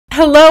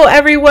Hello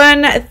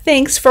everyone,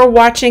 thanks for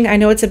watching. I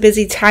know it's a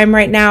busy time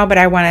right now, but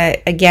I want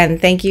to again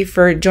thank you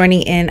for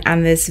joining in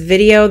on this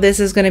video.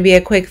 This is going to be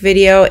a quick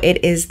video.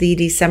 It is the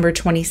December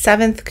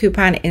 27th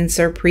coupon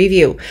insert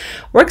preview.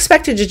 We're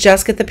expected to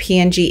just get the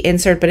PNG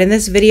insert, but in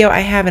this video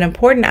I have an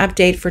important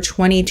update for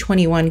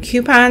 2021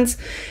 coupons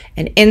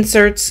and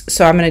inserts,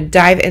 so I'm going to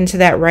dive into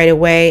that right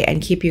away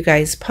and keep you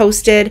guys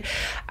posted.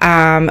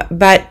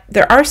 But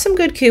there are some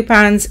good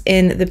coupons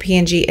in the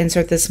PNG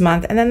insert this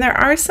month, and then there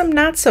are some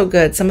not so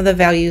good. Some of the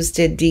values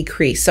did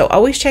decrease, so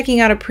always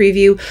checking out a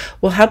preview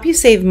will help you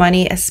save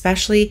money,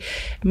 especially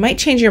it might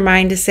change your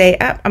mind to say,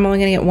 oh, I'm only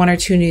going to get 1 or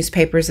 2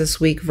 newspapers this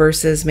week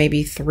versus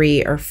maybe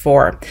 3 or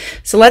 4.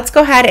 So let's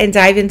go ahead and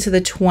dive into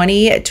the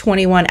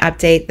 2021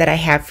 update that I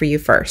have for you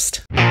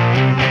first.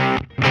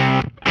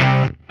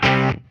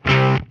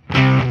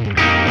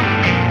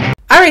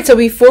 Alright, so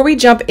before we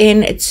jump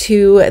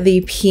into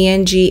the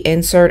PNG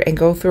insert and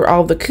go through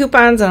all the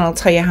coupons, and I'll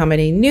tell you how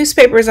many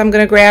newspapers I'm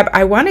going to grab,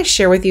 I want to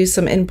share with you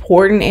some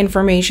important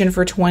information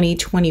for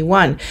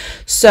 2021.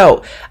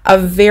 So, a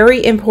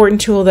very important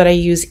tool that I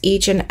use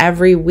each and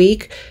every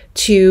week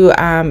to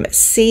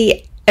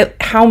see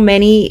how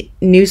many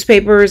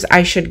newspapers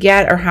I should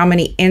get or how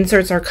many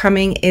inserts are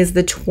coming is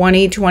the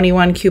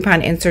 2021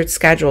 coupon insert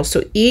schedule.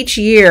 So each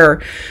year,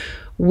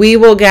 we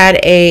will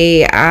get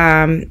a,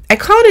 I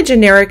call it a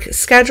generic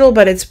schedule,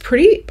 but it's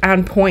pretty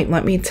on point,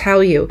 let me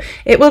tell you.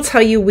 It will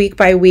tell you week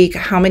by week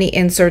how many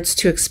inserts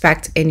to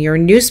expect in your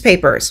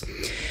newspapers.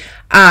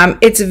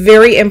 It's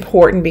very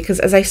important because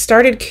as I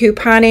started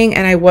couponing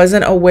and I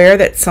wasn't aware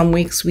that some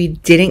weeks we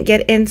didn't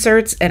get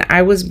inserts, and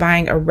I was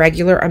buying a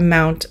regular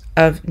amount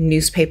of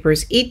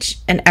newspapers each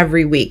and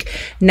every week.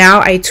 Now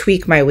I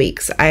tweak my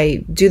weeks.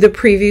 I do the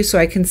preview so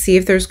I can see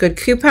if there's good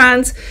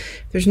coupons.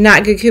 If there's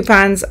not good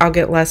coupons, I'll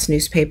get less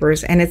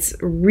newspapers, and it's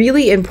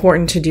really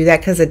important to do that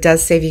because it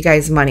does save you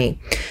guys money.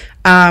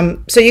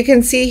 So you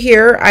can see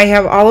here I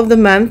have all of the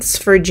months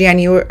for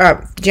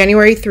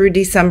January through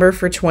December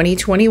for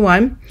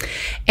 2021,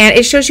 and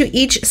it shows you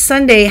each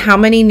Sunday how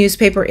many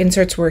newspaper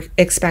inserts we're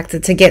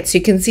expected to get. So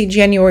you can see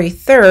January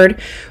 3rd,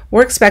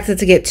 we're expected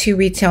to get 2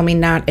 Retail Me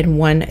Not and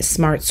 1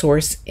 Smart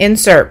Source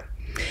insert.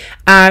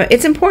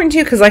 It's important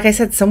too because, like I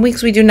said, some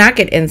weeks we do not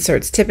get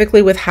inserts,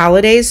 typically with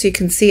holidays. So you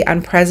can see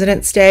on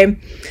President's Day,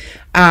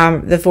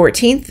 the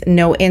 14th,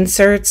 no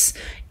inserts.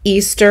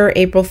 Easter,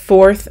 April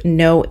 4th,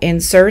 no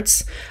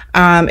inserts.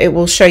 It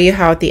will show you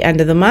how at the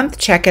end of the month,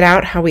 check it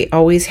out, how we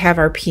always have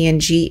our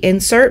PNG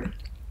insert.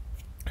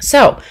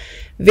 So,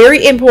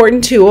 very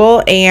important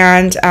tool,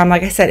 and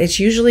like I said, it's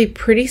usually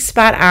pretty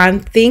spot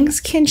on.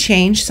 Things can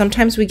change.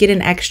 Sometimes we get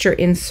an extra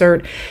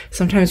insert.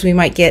 Sometimes we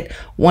might get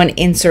 1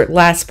 insert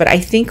less, but I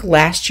think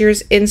last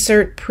year's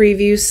insert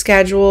preview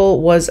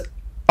schedule was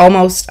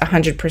almost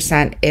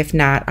 100%, if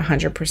not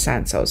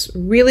 100%. So it's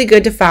really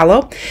good to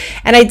follow.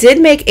 And I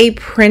did make a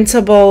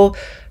printable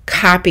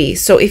copy.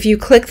 So if you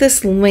click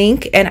this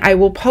link, and I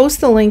will post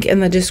the link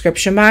in the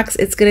description box,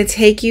 it's going to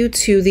take you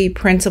to the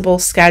printable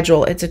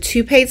schedule. It's a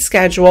 2-page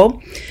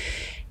schedule.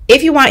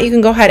 If you want, you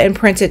can go ahead and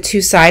print it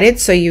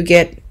 2-sided, so you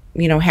get,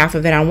 you know, half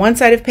of it on one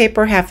side of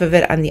paper, half of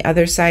it on the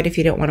other side if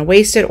you don't want to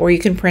waste it, or you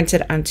can print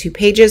it on 2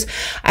 pages.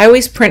 I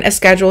always print a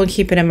schedule and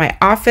keep it in my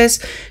office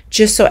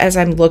just so as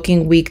I'm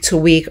looking week to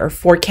week or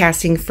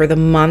forecasting for the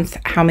month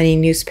how many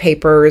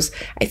newspapers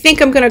I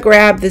think I'm going to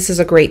grab. This is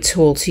a great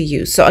tool to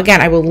use. So again,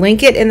 I will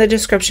link it in the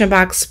description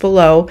box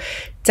below.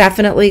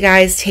 Definitely,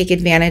 guys, take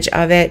advantage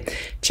of it.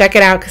 Check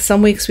it out because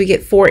some weeks we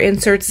get 4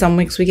 inserts, some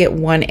weeks we get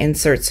 1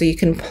 insert. So you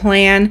can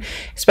plan,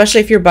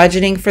 especially if you're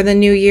budgeting for the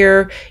new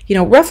year, you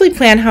know, roughly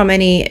plan how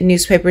many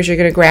newspapers you're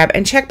going to grab.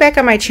 And check back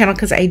on my channel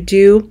because I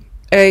do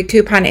a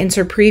coupon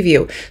insert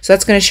preview. So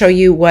that's going to show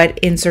you what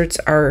inserts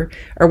are,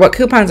 or what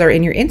coupons are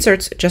in your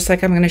inserts, just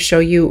like I'm going to show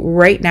you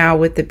right now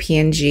with the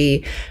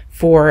PNG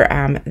for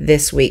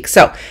this week.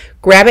 So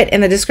grab it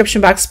in the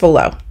description box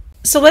below.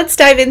 So let's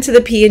dive into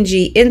the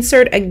PNG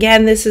insert.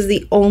 Again, this is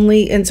the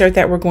only insert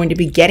that we're going to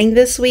be getting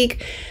this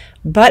week,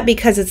 but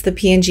because it's the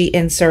PNG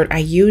insert, I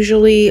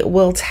usually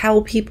will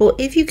tell people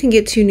if you can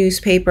get 2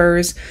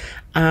 newspapers,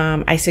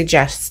 I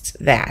suggest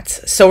that.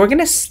 So we're going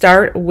to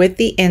start with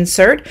the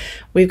insert.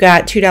 We've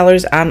got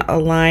 $2 on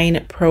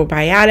Align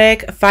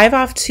Probiotic, 5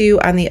 off 2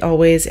 on the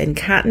Always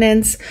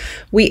Incontinence.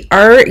 We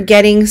are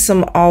getting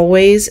some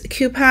Always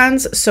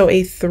coupons, so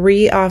a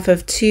 3 off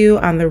of 2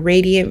 on the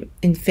Radiant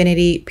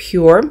Infinity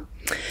Pure.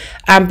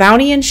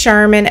 Bounty and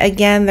Charmin,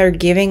 again, they're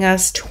giving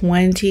us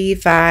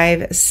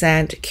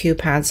 25-cent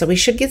coupons. So we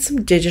should get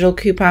some digital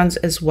coupons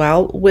as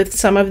well with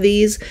some of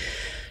these.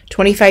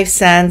 25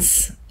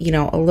 cents, you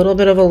know, a little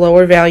bit of a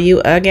lower value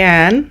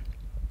again.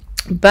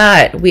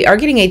 But we are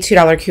getting a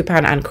 $2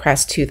 coupon on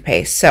Crest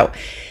toothpaste. So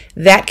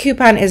that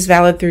coupon is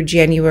valid through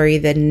January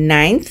the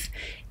 9th.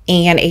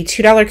 And a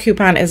 $2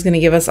 coupon is going to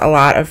give us a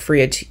lot of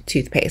free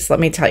toothpaste. Let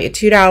me tell you,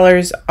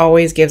 $2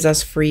 always gives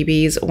us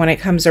freebies when it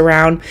comes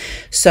around.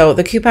 So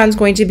the coupon is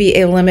going to be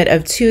a limit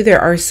of 2. There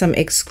are some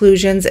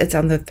exclusions. It's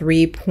on the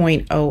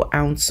 3.0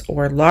 ounce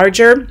or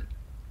larger.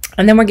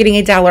 And then we're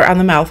getting $1 on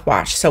the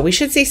mouthwash. So we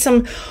should see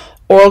some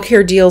oral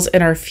care deals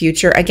in our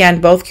future.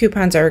 Again, both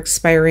coupons are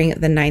expiring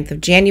the 9th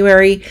of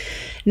January.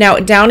 Now,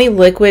 Downy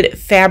liquid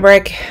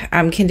fabric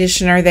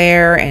conditioner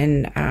there,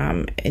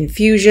 and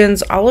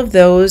infusions, all of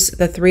those,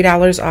 the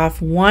 $3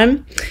 off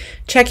one.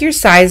 Check your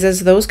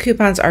sizes. Those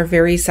coupons are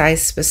very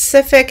size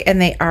specific, and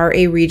they are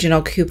a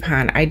regional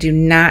coupon. I do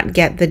not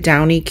get the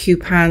Downy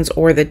coupons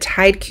or the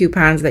Tide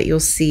coupons that you'll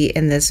see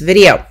in this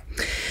video.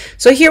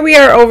 So here we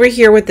are over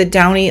here with the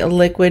Downy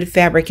Liquid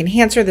Fabric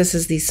Enhancer. This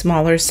is the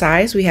smaller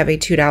size. We have a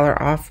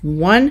 $2 off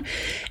one,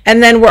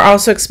 and then we're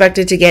also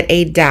expected to get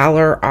a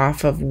 $1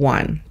 off of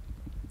one.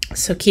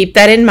 So keep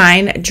that in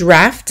mind.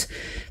 Dreft,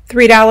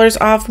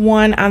 $3 off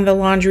one on the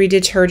laundry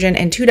detergent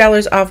and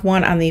 $2 off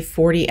one on the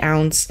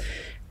 40-ounce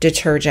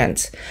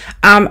detergent.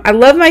 I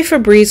love my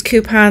Febreze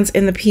coupons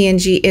in the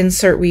P&G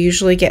insert. We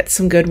usually get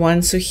some good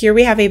ones. So here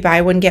we have a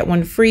buy one, get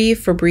one free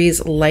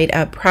Febreze Light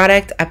Up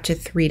product up to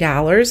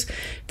 $3.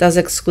 Does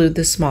exclude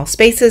the small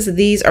spaces.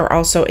 These are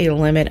also a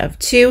limit of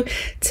 2.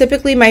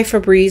 Typically my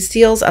Febreze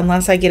deals,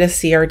 unless I get a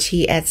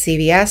CRT at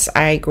CVS,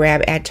 I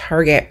grab at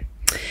Target.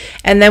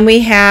 And then we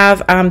have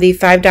the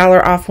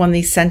 $5 off one,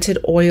 the Scented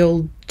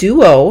Oil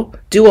Dual.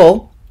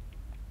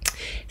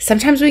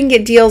 Sometimes we can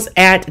get deals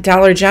at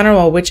Dollar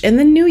General, which in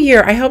the new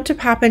year, I hope to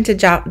pop into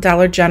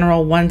Dollar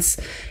General once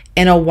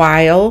in a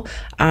while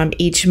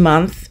each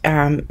month.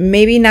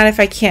 Maybe not if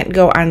I can't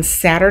go on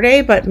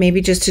Saturday, but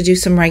maybe just to do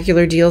some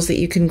regular deals that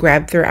you can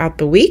grab throughout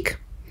the week.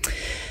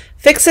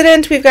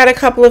 Fixident, we've got a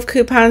couple of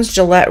coupons.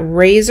 Gillette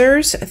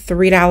razors,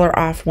 $3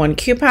 off one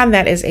coupon.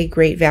 That is a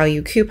great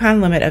value coupon,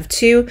 limit of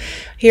 2.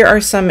 Here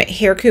are some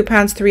hair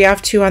coupons, 3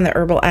 off 2 on the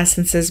Herbal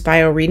Essences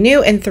Bio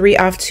Renew and 3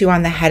 off 2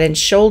 on the Head and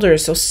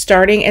Shoulders. So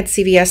starting at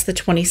CVS the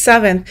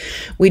 27th,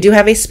 we do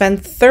have a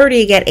spend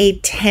 30, get a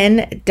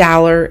 $10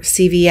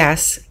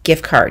 CVS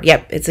gift card.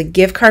 Yep, it's a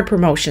gift card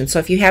promotion. So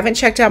if you haven't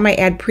checked out my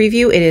ad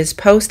preview, it is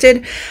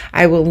posted.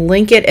 I will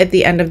link it at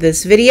the end of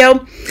this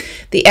video.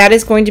 The ad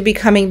is going to be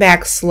coming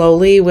back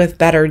slowly with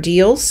better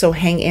deals, so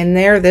hang in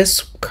there.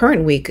 This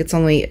current week, it's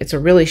a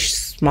really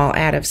small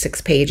ad of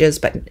 6 pages,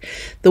 but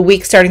the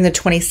week starting the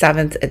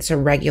 27th, it's a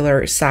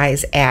regular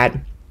size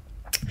ad.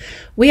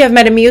 We have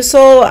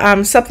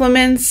Metamucil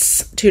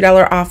supplements,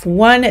 $2 off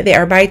one. They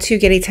are buy 2,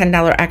 get a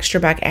 $10 extra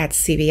buck at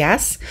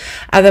CVS.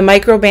 The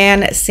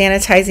Microban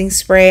sanitizing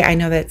spray, I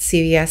know that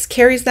CVS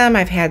carries them.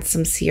 I've had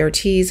some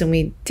CRTs, and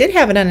we did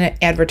have an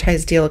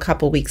unadvertised deal a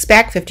couple weeks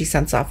back, 50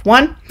 cents off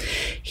one.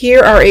 Here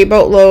are a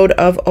boatload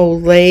of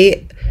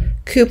Olay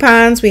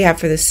coupons. We have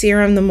for the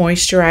serum, the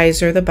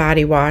moisturizer, the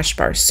body wash,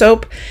 bar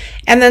soap,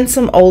 and then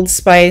some Old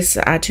Spice,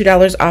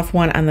 $2 off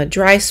one on the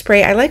dry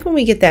spray. I like when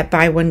we get that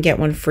buy one, get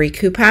one free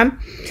coupon.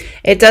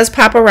 It does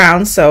pop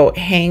around, so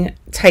hang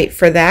tight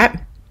for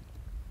that.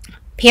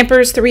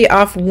 Pampers, 3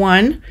 off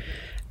one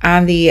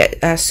on the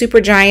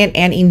Super Giant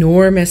and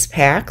Enormous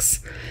packs.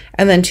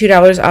 And then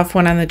 $2 off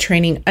one on the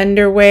training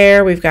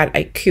underwear. We've got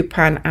a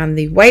coupon on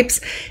the wipes.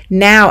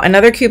 Now,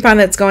 another coupon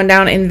that's going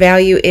down in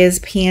value is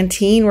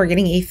Pantene. We're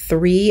getting a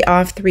 3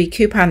 off 3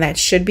 coupon. That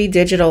should be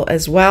digital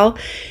as well.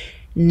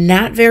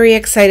 Not very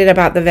excited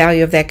about the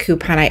value of that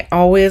coupon. I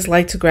always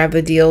like to grab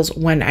the deals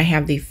when I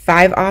have the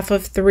 5 off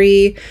of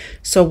 3.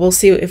 So we'll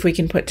see if we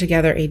can put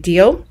together a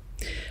deal.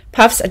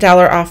 Puffs,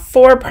 $1 off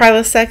 4,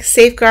 Prilosec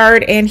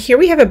Safeguard, and here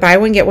we have a buy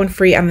one, get one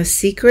free on the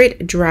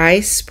Secret Dry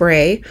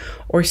Spray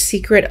or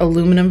Secret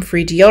Aluminum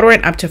Free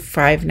Deodorant up to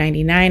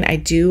 $5.99. I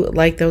do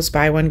like those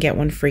buy one, get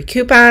one free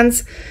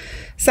coupons.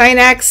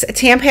 Sinex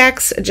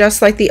Tampax,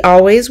 just like the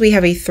Always, we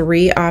have a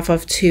 3 off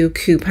of 2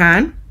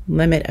 coupon,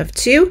 limit of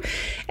 2.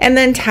 And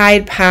then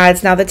Tide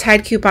Pods. Now the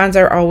Tide coupons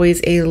are always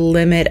a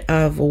limit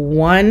of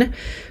 1.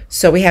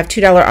 So we have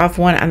 $2 off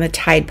one on the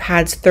Tide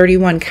Pods,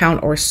 31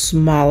 count or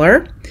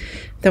smaller.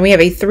 Then we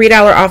have a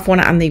 $3 off one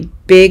on the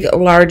big,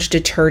 large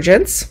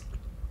detergents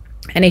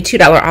and a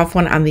 $2 off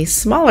one on the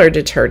smaller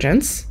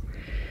detergents.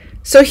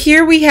 So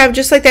here we have,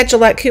 just like that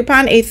Gillette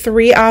coupon, a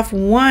 3 off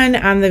one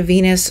on the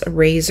Venus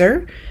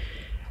razor.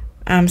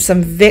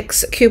 Some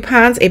Vicks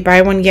coupons, a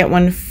buy one, get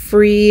one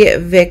free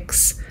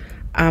Vicks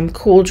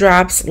Cool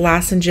Drops,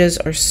 lozenges,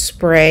 or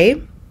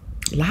spray.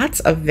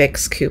 Lots of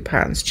Vicks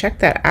coupons. Check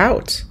that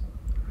out.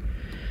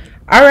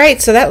 All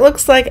right, so that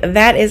looks like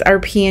that is our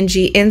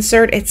P&G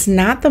insert. It's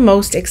not the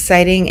most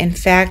exciting. In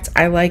fact,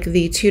 I like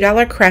the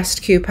 $2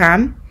 Crest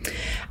coupon.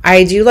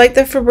 I do like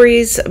the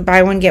Febreze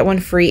buy one, get one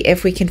free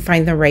if we can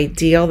find the right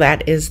deal.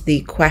 That is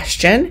the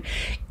question.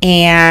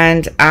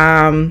 And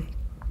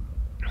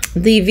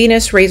the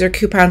Venus razor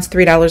coupons,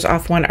 $3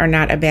 off one, are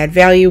not a bad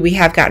value. We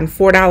have gotten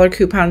 $4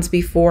 coupons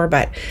before,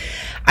 but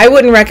I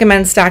wouldn't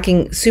recommend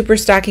super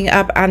stocking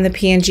up on the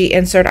P&G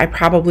insert. I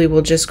probably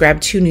will just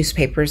grab 2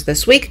 newspapers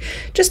this week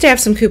just to have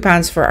some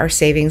coupons for our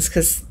savings,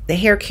 because the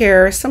hair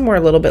care is somewhere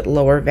a little bit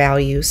lower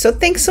value. So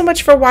thanks so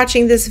much for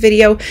watching this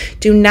video.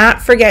 Do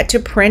not forget to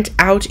print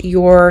out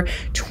your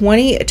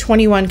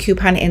 2021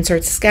 coupon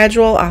insert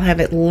schedule. I'll have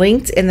it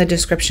linked in the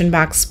description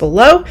box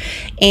below.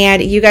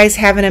 And you guys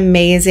have an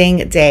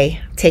amazing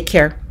day. Take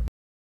care.